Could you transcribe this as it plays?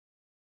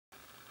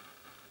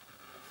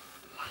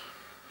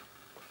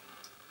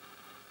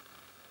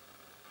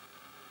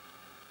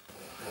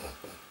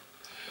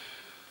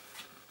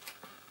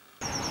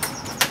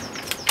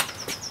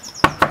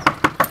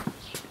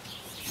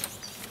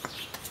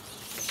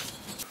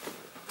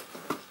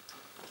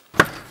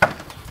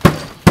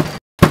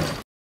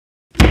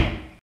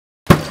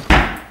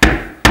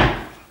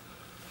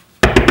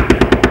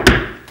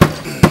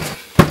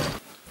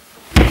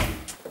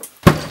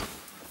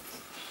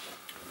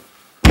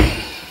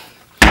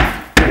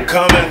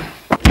coming.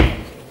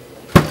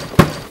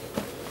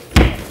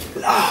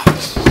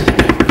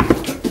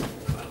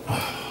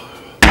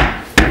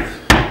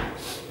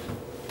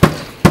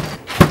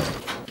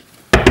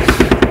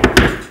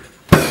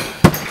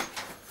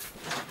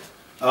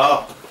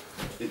 Oh,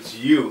 it's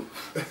you.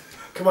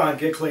 Come on,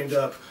 get cleaned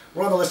up.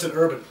 We're on the list at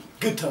Urban.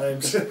 Good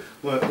times.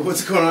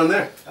 What's going on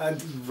there?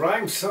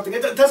 Rhyme something.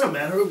 It doesn't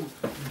matter.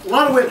 A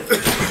lot of women.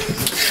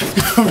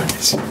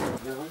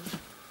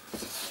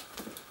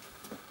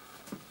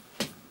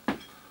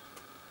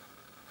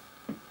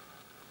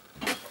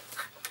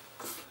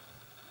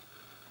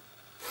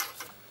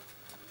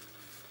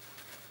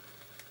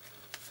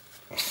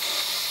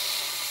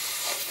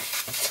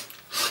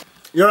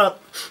 You're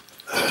up.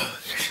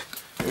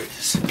 There it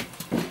is.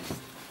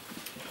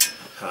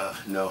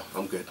 No,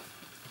 I'm good.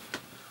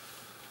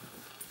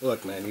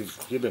 Look, man,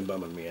 you've been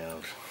bumming me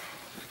out.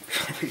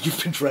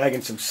 You've been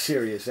dragging some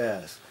serious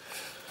ass.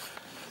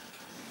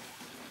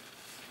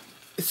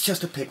 It's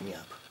just a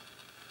pick-me-up.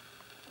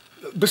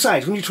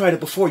 Besides, when you tried it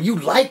before, you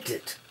liked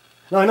it.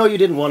 Now, I know you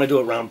didn't want to do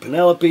it around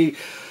Penelope,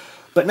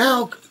 but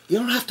now you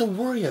don't have to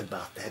worry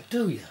about that,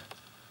 do you?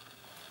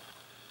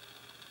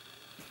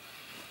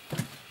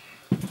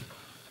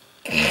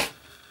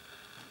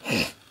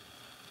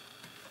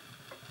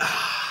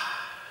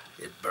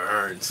 It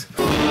burns. You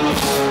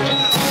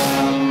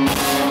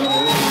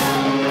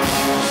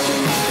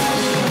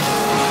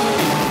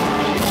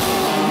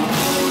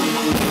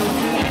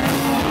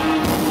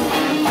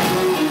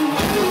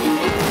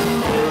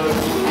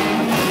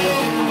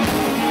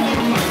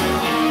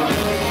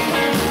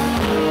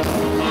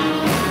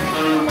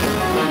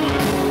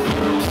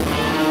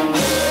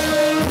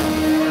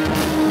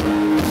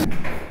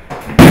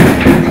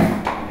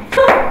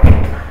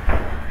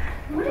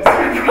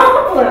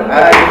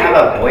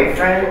have a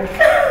boyfriend?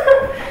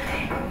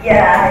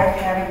 Yeah,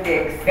 I've got a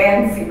big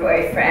fancy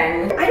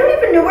boyfriend. I don't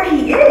even know where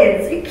he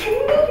is. Are you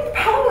kidding me? He's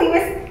probably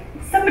with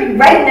somebody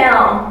right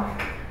now.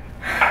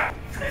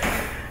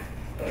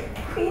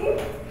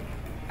 Please,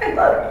 I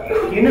love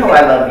you. You know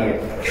I love you.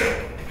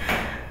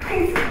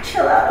 Please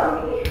chill out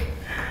on me.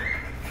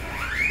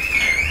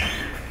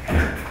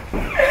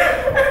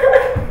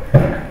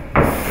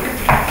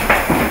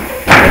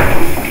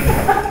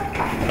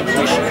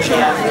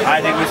 I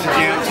think we should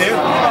do it too.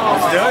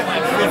 Let's do it.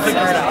 We'll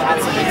figure it out.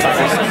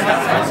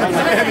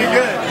 That'd be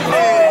good.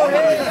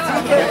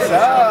 What's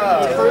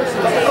up?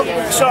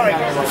 Sorry.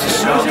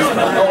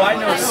 Oh, I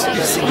know.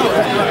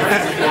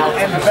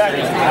 And back.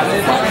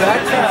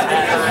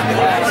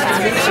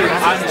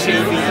 I'm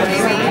JV.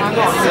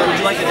 Would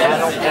you like a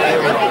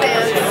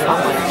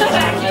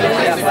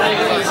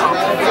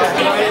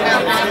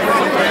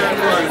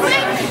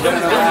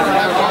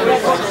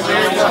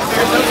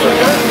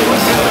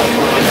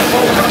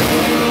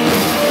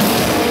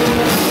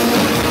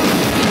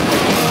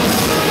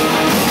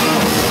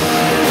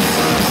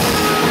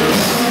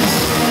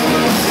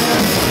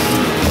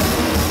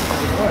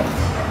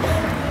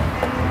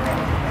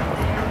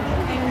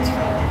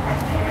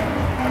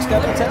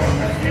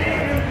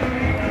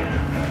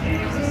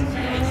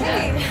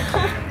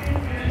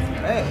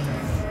Hey.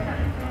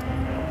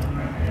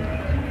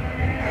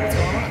 What's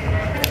going on?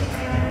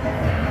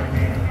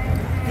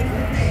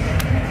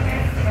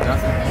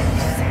 Nothing.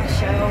 Just a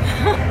show.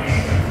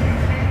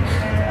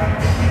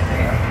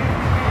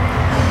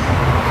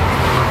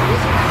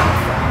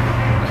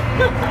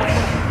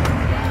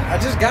 I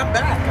just got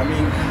back. I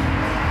mean,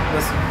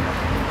 listen. I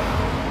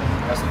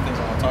got some things I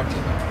want to talk to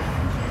you about.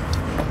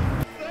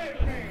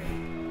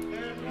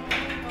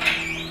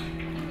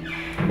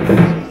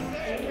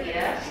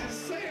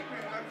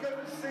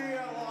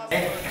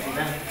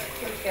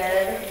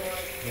 Good.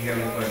 You hear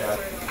me for that?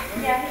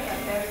 Yeah, he's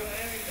up there.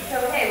 So,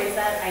 hey, was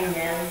that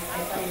Inez I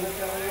saw you with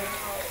earlier?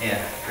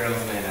 Yeah,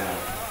 girls made out.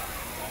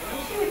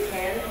 Is she with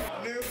Ken?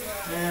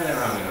 Yeah,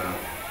 they're on and off.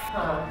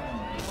 Huh.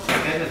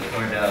 Good with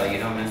Cordell. You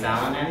don't miss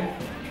Alan any?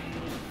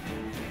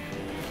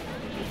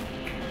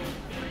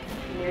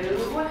 No,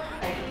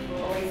 I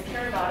will always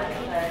care about it,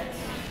 but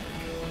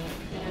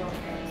I don't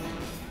care.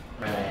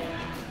 Right.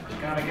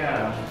 Gotta go.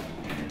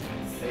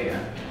 See ya.